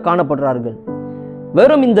அழுத்தத்துக்குள்ளே அவங்க காணப்படுறார்கள்.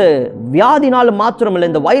 வெறும் இந்த வியாதினால மாத்திரமல்ல,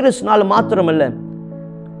 இந்த வைரஸ்னால மாத்திரமல்ல,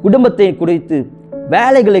 குடும்பத்தை குறித்து,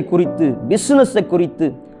 வேலைகளை குறித்து, பிசினஸை குறித்து,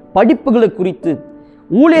 படிப்புகளை குறித்து,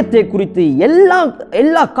 ஊழியத்தை குறித்து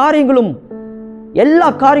எல்லா காரியங்களும்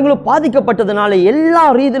பாதிக்கப்பட்டதுனால எல்லா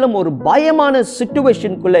ரீதியிலும் ஒரு பயமான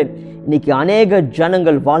சிச்சுவேஷனுக்குள்ளே இன்னைக்கு அநேக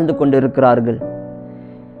ஜனங்கள் வாழ்ந்து கொண்டு இருக்கிறார்கள்.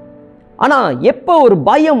 ஆனா எப்போ ஒரு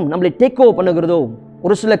பயம் நம்மளை டேக் ஓவர் பண்ணுகிறதோ,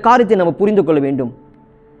 ஒரு சில காரியத்தை நம்ம புரிந்து கொள்ள வேண்டும்.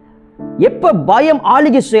 எப்ப பயம்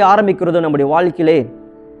ஆளுகை செய்ய ஆரம்பிக்கிறதோ நம்முடைய வாழ்க்கையிலே,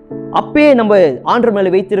 அப்பே நம்ம ஆண்டவர்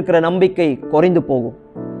மேலே வைத்திருக்கிற நம்பிக்கை குறைந்து போகும்.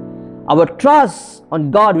 Our trust on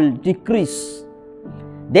God will decrease.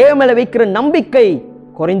 தேவன் மேலே வைக்கிற நம்பிக்கை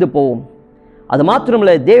குறைந்து போகும். அது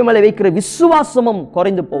மாத்திரமல்ல, தேவன் மேலே வைக்கிற விசுவாசமும்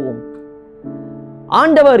குறைந்து போகும்.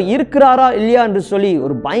 ஆண்டவர் இருக்கிறாரா இல்லையா என்று சொல்லி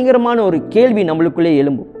ஒரு பயங்கரமான ஒரு கேள்வி நம்மளுக்குள்ளே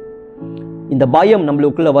எழும்பும். இந்த பயம்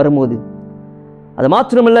நம்மளுக்குள்ள வரும்போது, அது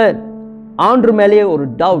மாத்திரமல்ல, ஆண்டவர் மேலேயே ஒரு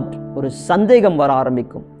டவுட், ஒரு சந்தேகம் வர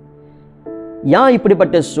ஆரம்பிக்கும். ஏன்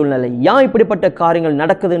இப்படிப்பட்ட சூழ்நிலை, ஏன் இப்படிப்பட்ட காரியங்கள்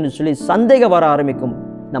நடக்குதுன்னு சொல்லி சந்தேகம் வர ஆரம்பிக்கும்.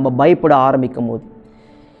 நம்ம பயப்பட ஆரம்பிக்கும் போது,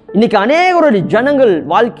 இன்னைக்கு அநேகருடைய ஜனங்கள்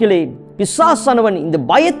வாழ்க்கையிலே பிசாசானவன் இந்த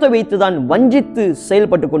பயத்தை வைத்துதான் வஞ்சித்து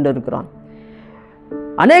செயல்பட்டு கொண்டு இருக்கிறான்.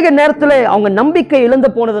 அநேக நேரத்தில் அவங்க நம்பிக்கை இழந்து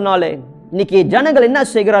போனதுனால இன்னைக்கு ஜனங்கள் என்ன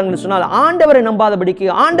செய்கிறாங்கன்னு சொன்னால், ஆண்டவரை நம்பாதபடிக்கு,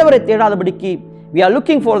 ஆண்டவரை தேடாதபடிக்கு, we are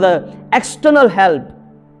looking for the external help.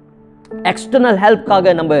 External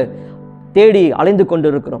ஹெல்ப்காக நம்ம தேடி அலைந்து கொண்டு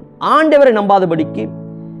இருக்கிறோம். ஆண்டவரை நம்பாதபடிக்கு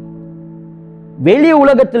வெளி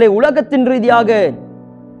உலகத்திலே உலகத்தின் ரீதியாக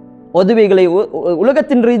உதவிகளை,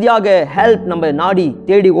 உலகத்தின் ரீதியாக ஹெல்ப் நம்ம நாடி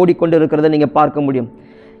தேடி ஓடிக்கொண்டு இருக்கிறத நீங்க பார்க்க முடியும்.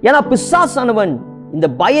 ஏன்னா பிசாசானவன் இந்த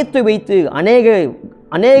பயத்தை வைத்து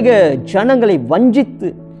அநேக ஜனங்களை வஞ்சித்து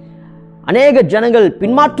அநேக ஜனங்கள்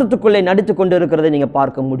பின்மாற்றத்துக்குள்ளே நடித்து கொண்டு இருக்கிறதை நீங்க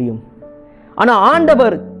பார்க்க முடியும். ஆனா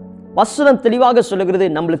ஆண்டவர் வசனம் தெளிவாக சொல்லுகிறது,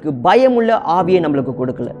 நம்மளுக்கு பயமுள்ள ஆவியை நம்மளுக்கு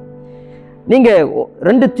கொடுக்கல. நீங்க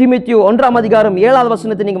 2 தீமோத்தேயு 1ஆம் அதிகாரம் 7வது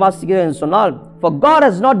வசனத்தை நீங்க வாசிக்கிறீங்கன்னு சொன்னால், for God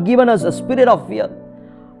has not given us a spirit of fear.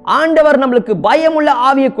 ஆண்டவர் நம்மளுக்கு பயமுள்ள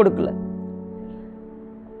ஆவியை கொடுக்கல.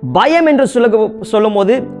 பயம் என்று சொல்லும்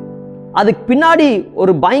போது அதுக்கு பின்னாடி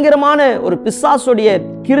ஒரு பயங்கரமான ஒரு பிசாசுடைய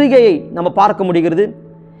கிரிகையை நம்ம பார்க்க முடிகிறது.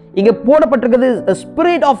 இங்க போடப்பட்டிருக்கிறது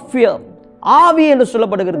ஸ்பிரிட் ஆஃப் ஃபியர், ஆவி என்று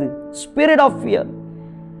சொல்லப்படுகிறது. ஸ்பிரிட் ஆஃப் ஃபியர்,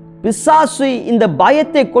 பிசாசு இந்த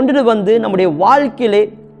பயத்தை கொண்டு வந்து நம்முடைய வாழ்க்கையிலே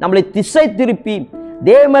நம்மளை திசை திருப்பி,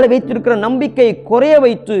 தேவ மேலே வைத்திருக்கிற நம்பிக்கையை குறைய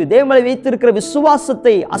வைத்து, தேவ மேலே வைத்திருக்கிற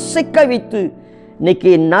விசுவாசத்தை அசைக்க வைத்து,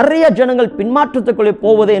 இன்னைக்கு நிறைய ஜனங்கள் பின்மாற்றத்துக்குள்ளே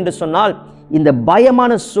போவது என்று சொன்னால் இந்த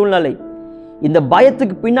பயமான சூழ்நிலை, இந்த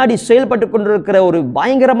பயத்துக்கு பின்னாடி செயல்பட்டு கொண்டிருக்கிற ஒரு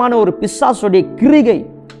பயங்கரமான ஒரு பிசாசுடைய கிரிகை.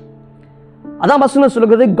 அதான் வசனம்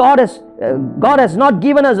சொல்லுகிறது, God has not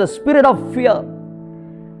given us a spirit of fear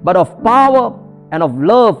but of power and of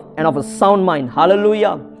love and of a sound mind.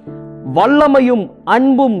 Hallelujah. வல்லமையும்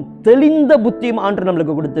அன்பும் தெளிந்த புத்தியும் ஆண்டவர்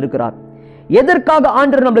நம்மளுக்கு கொடுத்திருக்கிறார். எதற்காக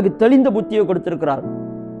ஆண்டவர் நம்மளுக்கு தெளிந்த புத்தியை கொடுத்திருக்கிறார்?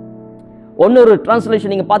 இன்னொரு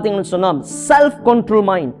டிரான்ஸ்லேஷன் நீங்க பாத்தீங்கன்னு சொன்னா செல்ஃப் கண்ட்ரோல்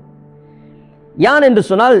மைண்ட். யான் என்று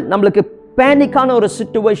சொன்னால் நம்மளுக்கு பேனிக்கான ஒரு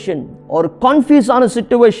சிச்சுவேஷன், ஒரு கன்ஃபியூஸான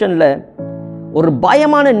சிச்சுவேஷன்ல, ஒரு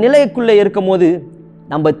பயமான நிலைக்குள்ளே இருக்கும் போது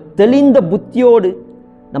நம்ம தெளிந்த புத்தியோடு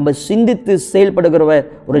நம்ம சிந்தித்து செயல்படுகிற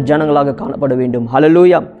ஒரு ஜனங்களாக காணப்பட வேண்டும்.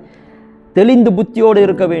 ஹல்லேலூயா. தெளிந்த புத்தியோடு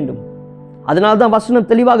இருக்க வேண்டும். அதனால தான் வசனம்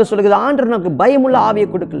தெளிவாக சொல்லுகிறது, ஆண்டவர் நமக்கு பயமுள்ள ஆவியை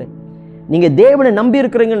கொடுக்கல. நீங்க தேவனை நம்பி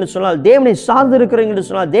இருக்கிறீங்கன்னு சொன்னால், தேவனை சார்ந்து இருக்கிறீங்கன்னு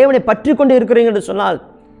சொன்னால், தேவனை பற்றி கொண்டு இருக்கிறீங்கன்னு சொன்னால்,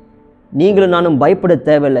 நீங்களும் நானும் பயப்பட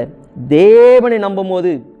தேவையில்லை. தேவனை நம்பும்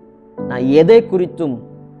போது நான் எதை குறித்தும்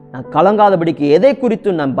நான் கலங்காதபடிக்கு, எதை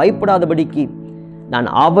குறித்தும் நான் பயப்படாதபடிக்கு நான்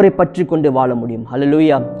அவரை பற்றி கொண்டு வாழ முடியும்.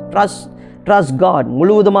 ஹல்லேலூயா. Trust God.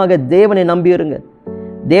 முழுவதுமாக தேவனை நம்பியிருங்க,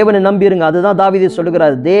 தேவனை நம்பியிருங்க. அதுதான் தாவீது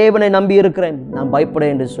சொல்லுகிறார், தேவனை நம்பி இருக்கிறேன், நான்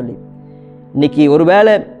பயப்படேன் என்று சொல்லி. இன்னைக்கு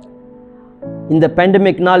ஒருவேளை இந்த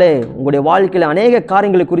பேண்டமிக்னாலே உங்களுடைய வாழ்க்கையில் அநேக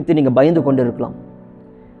காரியங்களை குறித்து நீங்கள் பயந்து கொண்டு இருக்கலாம்.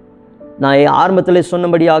 நான் ஆரம்பத்தில்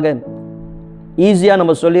சொன்னபடியாக ஈஸியாக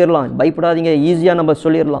நம்ம சொல்லிடலாம், பயப்படாதீங்க, ஈஸியாக நம்ம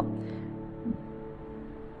சொல்லிடலாம்.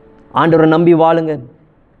 ஆண்டவரை நம்பி வாழுங்க,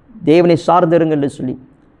 தேவனை சார்ந்திருங்க என்று சொல்லி.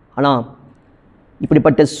 ஆனால்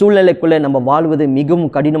இப்படிப்பட்ட சூழ்நிலைக்குள்ளே நம்ம வாழ்வது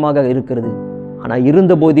மிகவும் கடினமாக இருக்கிறது. ஆனால்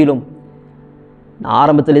இருந்த போதிலும் நான்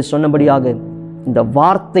ஆரம்பத்தில் சொன்னபடியாக இந்த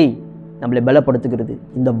வார்த்தை நம்மளை பலப்படுத்துகிறது.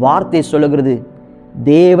 இந்த வார்த்தை சொல்லுகிறது,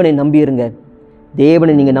 தேவனை நம்பியிருங்க,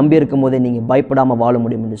 தேவனை நீங்கள் நம்பி இருக்கும் போதே நீங்கள் பயப்படாமல் வாழ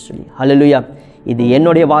முடியும் என்று சொல்லி. ஹல்லேலூயா. இது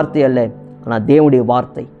என்னுடைய வார்த்தை அல்ல, ஆனால் தேவனுடைய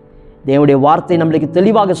வார்த்தை. தேவனுடைய வார்த்தை நம்மளுக்கு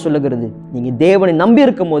தெளிவாக சொல்லுகிறது, நீங்கள் தேவனை நம்பி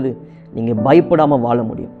இருக்கும் போது நீங்கள் பயப்படாமல் வாழ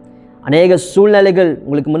முடியும். அநேக சூழ்நிலைகள்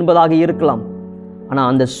உங்களுக்கு முன்பதாக இருக்கலாம், ஆனால்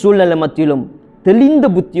அந்த சூழ்நிலை மத்தியிலும் தெளிந்த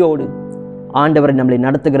புத்தியோடு ஆண்டவரை நம்மளை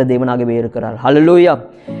நடத்துகிற தேவனாகவே இருக்கிறார். ஹல்லேலூயா.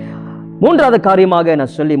 மூன்றாவது காரியமாக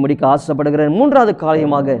நான் சொல்லி முடிக்க ஆசைப்படுகிறேன். மூன்றாவது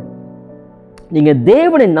காரியமாக, நீங்கள்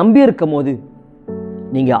தேவனை நம்பி இருக்கும் போது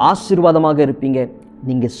நீங்கள் ஆசீர்வாதமாக இருப்பீங்க,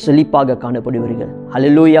 நீங்கள் செழிப்பாக காணப்படுவீர்கள்.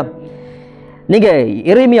 ஹல்லேலூயா. நீங்கள்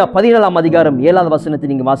எரேமியா 17ஆம் அதிகாரம் 7வது வசனத்தை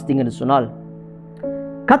நீங்கள் வாசித்தீங்கன்னு சொன்னால்,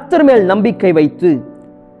 கர்த்தர் மேல் நம்பிக்கை வைத்து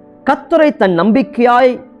கர்த்தரை தன்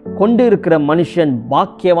நம்பிக்கையாய் கொண்டு இருக்கிற மனுஷன்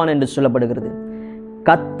பாக்கியவான் என்று சொல்லப்படுகிறது.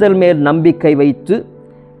 கர்த்தர் மேல் நம்பிக்கை வைத்து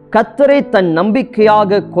கர்த்தரை தன்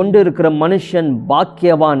நம்பிக்கையாக கொண்டு இருக்கிற மனுஷன்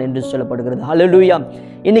பாக்கியவான் என்று சொல்லப்படுகிறது. ஹல்லேலூயா.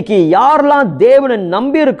 இன்னைக்கு யாரெல்லாம் தேவனை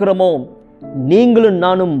நம்பி இருக்கிறோமோ, நீங்களும்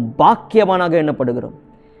நானும் பாக்கியவானாக எண்ணப்படுகிறோம்.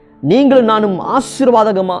 நீங்களும் நானும்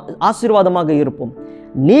ஆசீர்வாதமாக இருப்போம்.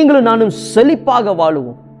 நீங்களும் நானும் செழிப்பாக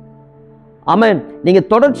வாழுவோம். ஆமென். நீங்கள்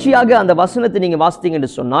தொடர்ச்சியாக அந்த வசனத்தை நீங்கள் வாசித்தீங்க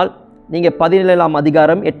என்று சொன்னால், நீங்கள் 17ஆம்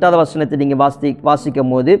அதிகாரம் 8வது வசனத்தை நீங்கள்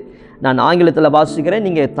வாசிக்கும் போது, நான் ஆங்கிலத்தில் வாசிக்கிறேன்,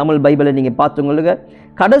 நீங்கள் தமிழ் பைபிளை நீங்கள் பார்த்துக்கொள்ளுங்க.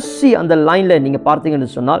 கடைசி அந்த லைனில் நீங்கள் பார்த்தீங்கன்னு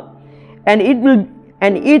சொன்னால்,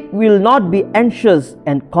 and it will not be anxious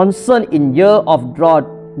and concerned in year of drought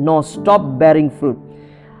nor stop bearing fruit.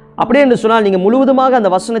 அப்படியே என்று சொன்னால், நீங்கள் முழுவதுமாக அந்த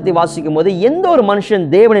வசனத்தை வாசிக்கும் போது, எந்த ஒரு மனுஷன்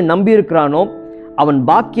தேவனை நம்பி இருக்கிறானோ அவன்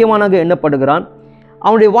பாக்கியவானாக எண்ணப்படுகிறான்.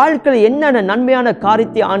 அவனுடைய வாழ்க்கையில் என்னென்ன நன்மையான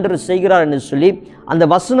காரியத்தை ஆண்டவர் செய்கிறார் என்று சொல்லி அந்த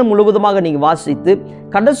வசனம் முழுவதுமாக நீங்கள் வாசித்து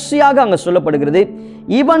கடைசியாக அங்கே சொல்லப்படுகிறது,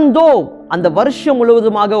 ஈவன் தோ அந்த வருஷம்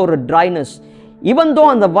முழுவதுமாக ஒரு ட்ரைனஸ், ஈவன் தோ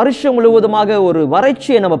அந்த வருஷம் முழுவதுமாக ஒரு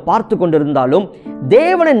வறட்சியை நம்ம பார்த்து கொண்டிருந்தாலும்,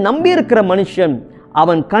 தேவனை நம்பி இருக்கிற மனுஷன்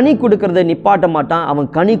அவன் கனி கொடுக்கிறதை நிப்பாட்ட மாட்டான், அவன்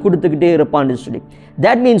கனி கொடுத்துக்கிட்டே இருப்பான்னு சொல்லி.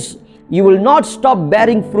 That means you will not stop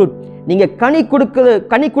bearing fruit. நீங்கள்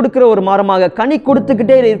கனி கொடுக்கிற ஒரு மரமாக கனி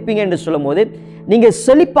கொடுத்துக்கிட்டே இருப்பீங்க என்று சொல்லும் போது நீங்கள்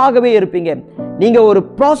செழிப்பாகவே இருப்பீங்க. நீங்கள் ஒரு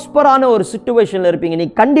ப்ராஸ்பரான ஒரு சிச்சுவேஷனில் இருப்பீங்க.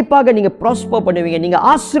 நீங்கள் கண்டிப்பாக நீங்கள் ப்ராஸ்பர் பண்ணுவீங்க, நீங்கள்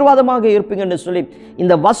ஆசீர்வாதமாக இருப்பீங்கன்னு சொல்லி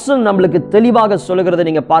இந்த வசனம் நம்மளுக்கு தெளிவாக சொல்லுகிறத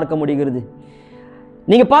நீங்கள் பார்க்க முடிகிறது.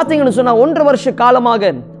 நீங்கள் பார்த்தீங்கன்னு சொன்னால் 1.5 வருஷ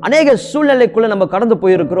காலமாக அநேக சூழ்நிலைக்குள்ளே நம்ம கடந்து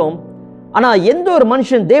போயிருக்கிறோம். ஆனால் எந்த ஒரு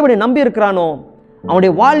மனுஷன் தேவனை நம்பி இருக்கிறானோ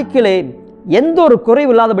அவனுடைய வாழ்க்கையிலே எந்த ஒரு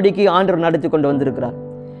குறைவு இல்லாதபடிக்கு ஆண்டவர் நடத்தி கொண்டு வந்திருக்கிறார்.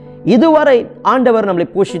 இதுவரை ஆண்டவர் நம்மளை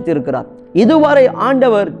போஷித்து இருக்கிறார். இதுவரை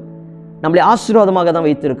ஆண்டவர் நம்மளை ஆசீர்வாதமாக தான்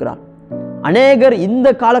வைத்திருக்கிறார். அநேகர் இந்த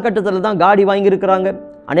காலகட்டத்தில் தான் காடி வாங்கியிருக்கிறாங்க,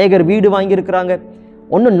 அநேகர் வீடு வாங்கியிருக்கிறாங்க,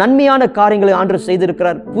 ஒன்றும் நன்மையான காரியங்களை ஆண்டவர்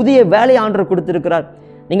செய்திருக்கிறார், புதிய வேலையை ஆண்டவர் கொடுத்திருக்கிறார்.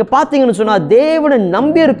 நீங்கள் பார்த்தீங்கன்னு சொன்னால், தேவனை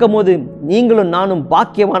நம்பி இருக்கும் போது நீங்களும் நானும்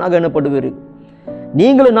பாக்கியவானாக எண்ணப்படுவீர்கள்.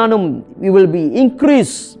 நீங்களும் நானும் you will be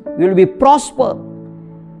increase, you will be prosper,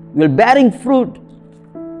 you will bearing fruit.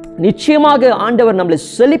 நிச்சயமாக ஆண்டவர் நம்மளை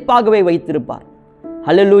செழிப்பாகவே வைத்திருப்பார்.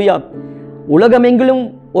 ஹல்லேலூயா. உலகமெங்கிலும்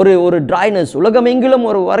ஒரு ட்ரைனஸ், உலகமெங்கிலும்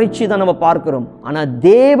ஒரு வறட்சி தான் நம்ம பார்க்கிறோம். ஆனால்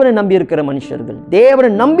தேவனை நம்பி இருக்கிற மனுஷர்கள், தேவனை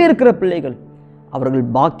நம்பி இருக்கிற பிள்ளைகள், அவர்கள்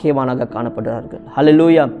பாக்கியவானாக காணப்படுகிறார்கள்.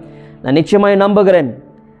 ஹல்லேலூயா. நான் நிச்சயமாக நம்புகிறேன்,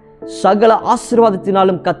 சகல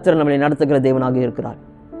ஆசீர்வாதத்தினாலும் கர்த்தர் நம்மளை நடத்துகிற தேவனாக இருக்கிறார்.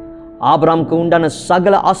 ஆபிரகாமுக்கு உண்டான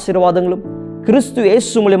சகல ஆசீர்வாதங்களும் கிறிஸ்து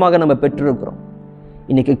இயேசு மூலமாக நம்ம பெற்றிருக்கிறோம்.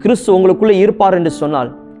 இன்னைக்கு கிறிஸ்து உங்களுக்குள்ளே இருப்பார் என்று சொன்னால்,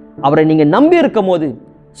 அவரை நீங்கள் நம்பி இருக்கும் போது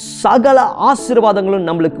சகல ஆசீர்வாதங்களும்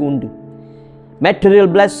நம்மளுக்கு உண்டு. மெட்டீரியல்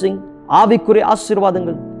பிளெஸிங், ஆவிக்குரிய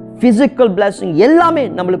ஆசீர்வாதங்கள், பிசிக்கல் பிளெஸிங் எல்லாமே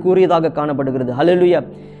நம்மளுக்கு உரியதாக காணப்படுகிறது. ஹல்லேலூயா.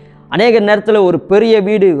 அநேக நேரத்தில் ஒரு பெரிய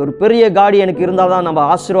வீடு, ஒரு பெரிய காடி எனக்கு இருந்தால் தான் நம்ம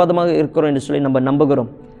ஆசீர்வாதமாக இருக்கிறோம் என்று சொல்லி நம்ம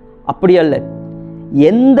நம்புகிறோம். அப்படி அல்ல.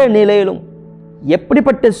 எந்த நிலையிலும்,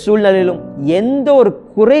 எப்படிப்பட்ட சூழ்நிலையிலும் எந்த ஒரு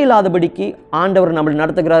குறையில்லாதபடிக்கு ஆண்டவர் நம்மளை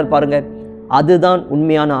நடத்துகிறார் பாருங்க, அதுதான்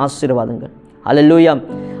உண்மையான ஆசீர்வாதங்கள். ஹல்லேலூயா.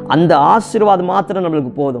 அந்த ஆசீர்வாதம் மாத்திரம்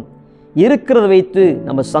நம்மளுக்கு போதும். இருக்கிறத வைத்து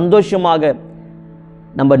நம்ம சந்தோஷமாக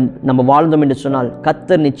நம்ம வாழ்ந்தோம் என்று சொன்னால்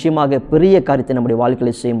கர்த்தர் நிச்சயமாக பெரிய காரியத்தை நம்முடைய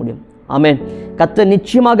வாழ்க்கையில் செய்ய முடியும். ஆமென். கர்த்தர்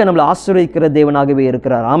நிச்சயமாக நம்மளை ஆசீர்வதிக்கிற தேவனாகவே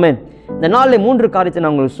இருக்கிறார். ஆமென். இந்த நாளில் 3 காரியத்தை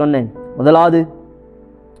நான் உங்களுக்கு சொன்னேன். முதலாவது,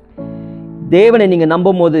 தேவனை நீங்கள்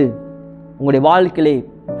நம்பும் போது உங்களுடைய வாழ்க்கையிலே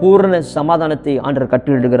பூரண சமாதானத்தை ஆண்டவர்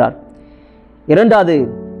கட்டளையிடுகிறார். இரண்டாவது,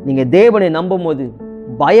 நீங்கள் தேவனை நம்பும் போது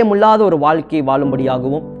பயமில்லாத ஒரு வாழ்க்கையை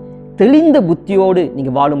வாழும்படியாகவும் தெளிந்த புத்தியோடு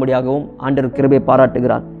நீங்கள் வாழும்படியாகவும் ஆண்டவர் கிருபையை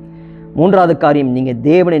பாராட்டுகிறார். மூன்றாவது காரியம், நீங்கள்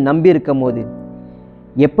தேவனை நம்பி இருக்கும் போது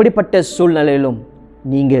எப்படிப்பட்ட சூழ்நிலையிலும்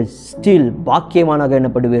நீங்கள் ஸ்டில் பாக்கியவானாக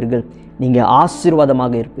எண்ணப்படுவீர்கள். நீங்கள்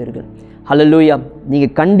ஆசீர்வாதமாக இருப்பீர்கள். ஹல்லேலூயா.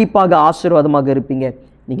 நீங்கள் கண்டிப்பாக ஆசீர்வாதமாக இருப்பீங்க.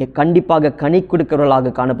 நீங்கள் கண்டிப்பாக கனி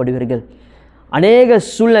கொடுக்கிறவர்களாக காணப்படுவீர்கள். அநேக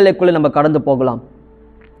சூழ்நிலைக்குள்ளே நம்ம கடந்து போகலாம்,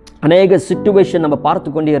 அநேக சிச்சுவேஷன் நம்ம பார்த்து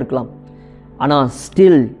கொண்டே இருக்கலாம். ஆனால்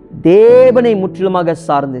ஸ்டில் தேவனை முற்றிலுமாக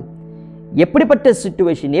சார்ந்து எப்படிப்பட்ட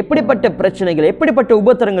சிச்சுவேஷன், எப்படிப்பட்ட பிரச்சனைகள், எப்படிப்பட்ட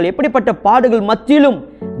உபத்திரங்கள், எப்படிப்பட்ட பாடுகள் மத்தியிலும்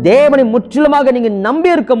தேவனை முற்றிலுமாக நீங்கள் நம்பி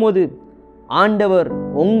இருக்கும் போது ஆண்டவர்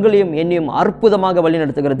உங்களையும் என்னையும் அற்புதமாக வழி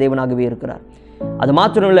நடத்துகிற தேவனாகவே இருக்கிறார். அது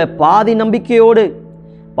மாத்திரமில்லை, பாதி நம்பிக்கை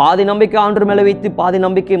ஆண்டவர் மேலே வைத்து பாதி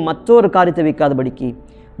நம்பிக்கை மற்றொரு காரியத்தை வைக்காதபடிக்கு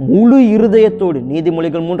முழு இருதயத்தோடு,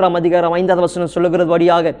 நீதிமொழிகள் 3ஆம் அதிகாரம் 5வது வசனம் சொல்லுகிறது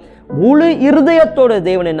வழியாக முழு இருதயத்தோடு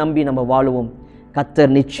தேவனை நம்பி நம்ம வாழுவோம்.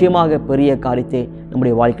 கர்த்தர் நிச்சயமாக பெரிய காரியத்தை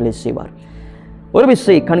நம்முடைய வாழ்க்கையிலே செய்வார். ஒரு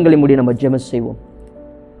விசை கண்களை மூடி நம்ம ஜெபம் செய்வோம்.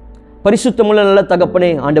 பரிசுத்தமுள்ள நல்ல தகப்பனே,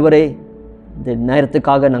 ஆண்டவரே, இந்த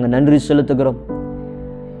நேரத்துக்காக நாங்கள் நன்றி செலுத்துகிறோம்.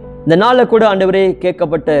 இந்த நாளில் கூட ஆண்டவரே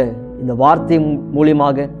கேட்கப்பட்ட இந்த வார்த்தை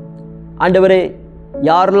மூலியமாக ஆண்டவரே,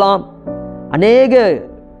 யாரெல்லாம் அநேக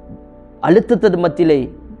அழுத்தத்தின் மத்தியிலே,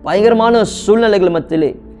 பயங்கரமான சூழ்நிலைகள்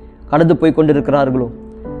மத்தியிலே கடந்து போய் கொண்டிருக்கிறார்களோ,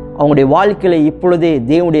 அவங்களுடைய வாழ்க்கையில இப்பொழுதே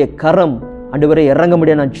தேவனுடைய கரம் ஆண்டவரே இறங்க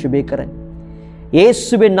முடிய நான் ஜெபிக்கிறேன்.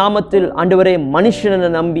 இயேசுவின் நாமத்தில் ஆண்டவரே, மனுஷனை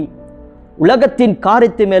நம்பி உலகத்தின்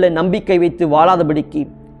காரியத்தை மேலே நம்பிக்கை வைத்து வாழாதபடிக்கு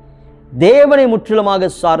தேவனை முற்றிலுமாக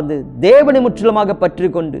சார்ந்து, தேவனை முற்றிலுமாக பற்றி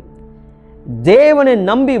கொண்டு, தேவனை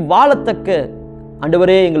நம்பி வாழத்தக்க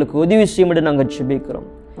ஆண்டவரே எங்களுக்கு உதவி செய்யும்படி நாங்கள் ஜெபிக்கிறோம்.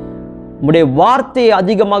 உம்முடைய வார்த்தையை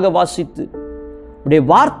அதிகமாக வாசித்து, உம்முடைய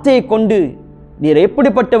வார்த்தையை கொண்டு நீர்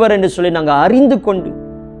எப்படிப்பட்டவர் என்று சொல்லி நாங்கள் அறிந்து கொண்டு,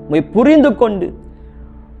 உம்மை புரிந்து கொண்டு,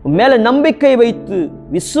 உம் மேல நம்பிக்கை வைத்து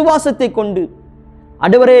விசுவாசத்தை கொண்டு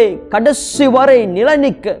ஆண்டவரே கடைசி வரை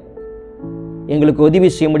நிலைநிற்க எங்களுக்கு உதவி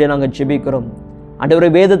செய்ய முடிய நாங்கள் ஜெபிக்கிறோம். ஆண்டவரே,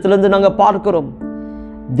 வேதத்திலிருந்து நாங்கள் பார்க்கிறோம்,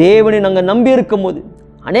 தேவனை நாங்கள் நம்பி இருக்கும் போது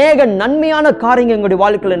அநேக நன்மையான காரியங்கள் எங்களுடைய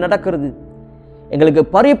வாழ்க்கையில் நடக்கிறது. எங்களுக்கு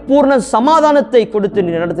பரிபூர்ண சமாதானத்தை கொடுத்து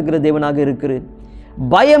நீ நடத்துகிற தேவனாக இருக்கிறது.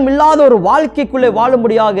 பயம் இல்லாத ஒரு வாழ்க்கைக்குள்ளே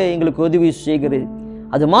வாழும்படியாக எங்களுக்கு உதவி செய்கிறது.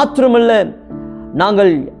 அது மாத்திரமல்ல,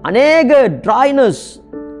 நாங்கள் அநேக ட்ரைனஸ்,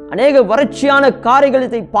 அநேக வறட்சியான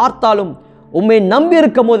காரியங்களை பார்த்தாலும் உம்மை நம்பி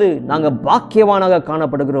இருக்கும் போது நாங்கள் பாக்கியவானாக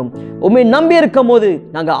காணப்படுகிறோம். உம்மை நம்பி இருக்கும் போது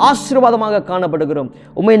நாங்கள் ஆசீர்வாதமாக காணப்படுகிறோம்.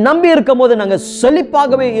 உம்மை நம்பி இருக்கும் போது நாங்கள்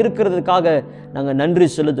செழிப்பாகவே இருக்கிறதுக்காக நாங்கள் நன்றி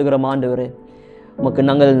செலுத்துகிறோம். ஆண்டவரே, உமக்கு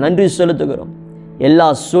நாங்கள் நன்றி செலுத்துகிறோம். எல்லா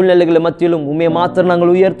சூழ்நிலைகள் மத்தியிலும் உம்மை மாத்திரம்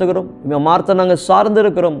நாங்கள் உயர்த்துகிறோம், உம்மை மாத்திரம் நாங்கள்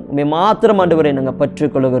சார்ந்திருக்கிறோம், உம்மை மாத்திரம் ஆண்டவரை நாங்கள்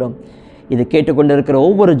பற்றிக்கொள்கிறோம். இதை கேட்டுக்கொண்டிருக்கிற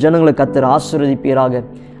ஒவ்வொரு ஜனங்களை கர்த்தர் ஆசீர்வதிப்பீராக,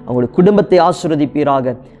 அவங்களுடைய குடும்பத்தை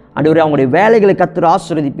ஆசீர்வதிப்பீராக. ஆண்டவரே, அவங்களுடைய வேலைகளை கர்த்தர்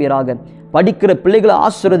ஆசீர்வதிப்பீராக, படிக்கிற பிள்ளைகளை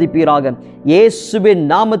ஆசீர்வதிப்பீராக. இயேசுவின்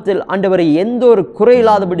நாமத்தில் ஆண்டவரை எந்த ஒரு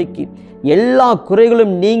குறையில்லாதபடிக்கு எல்லா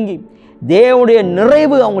குறைகளும் நீங்கி தேவனுடைய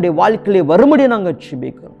நிறைவு அவங்களுடைய வாழ்க்கையிலே வரும்படி நாங்கள்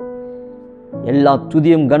ஜெபிக்கிறோம். எல்லா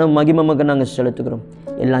துதியும் கனம் மகிமையாக நாங்கள் செலுத்துகிறோம்.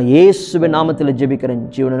 எல்லாம் இயேசுவின் நாமத்தில் ஜெபிக்கிறேன்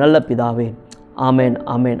ஜீவன நல்ல பிதாவே. ஆமென்,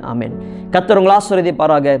 ஆமென், ஆமென். கர்த்தர் உங்களை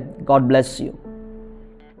ஆசீர்வதிப்பாராக. God bless you.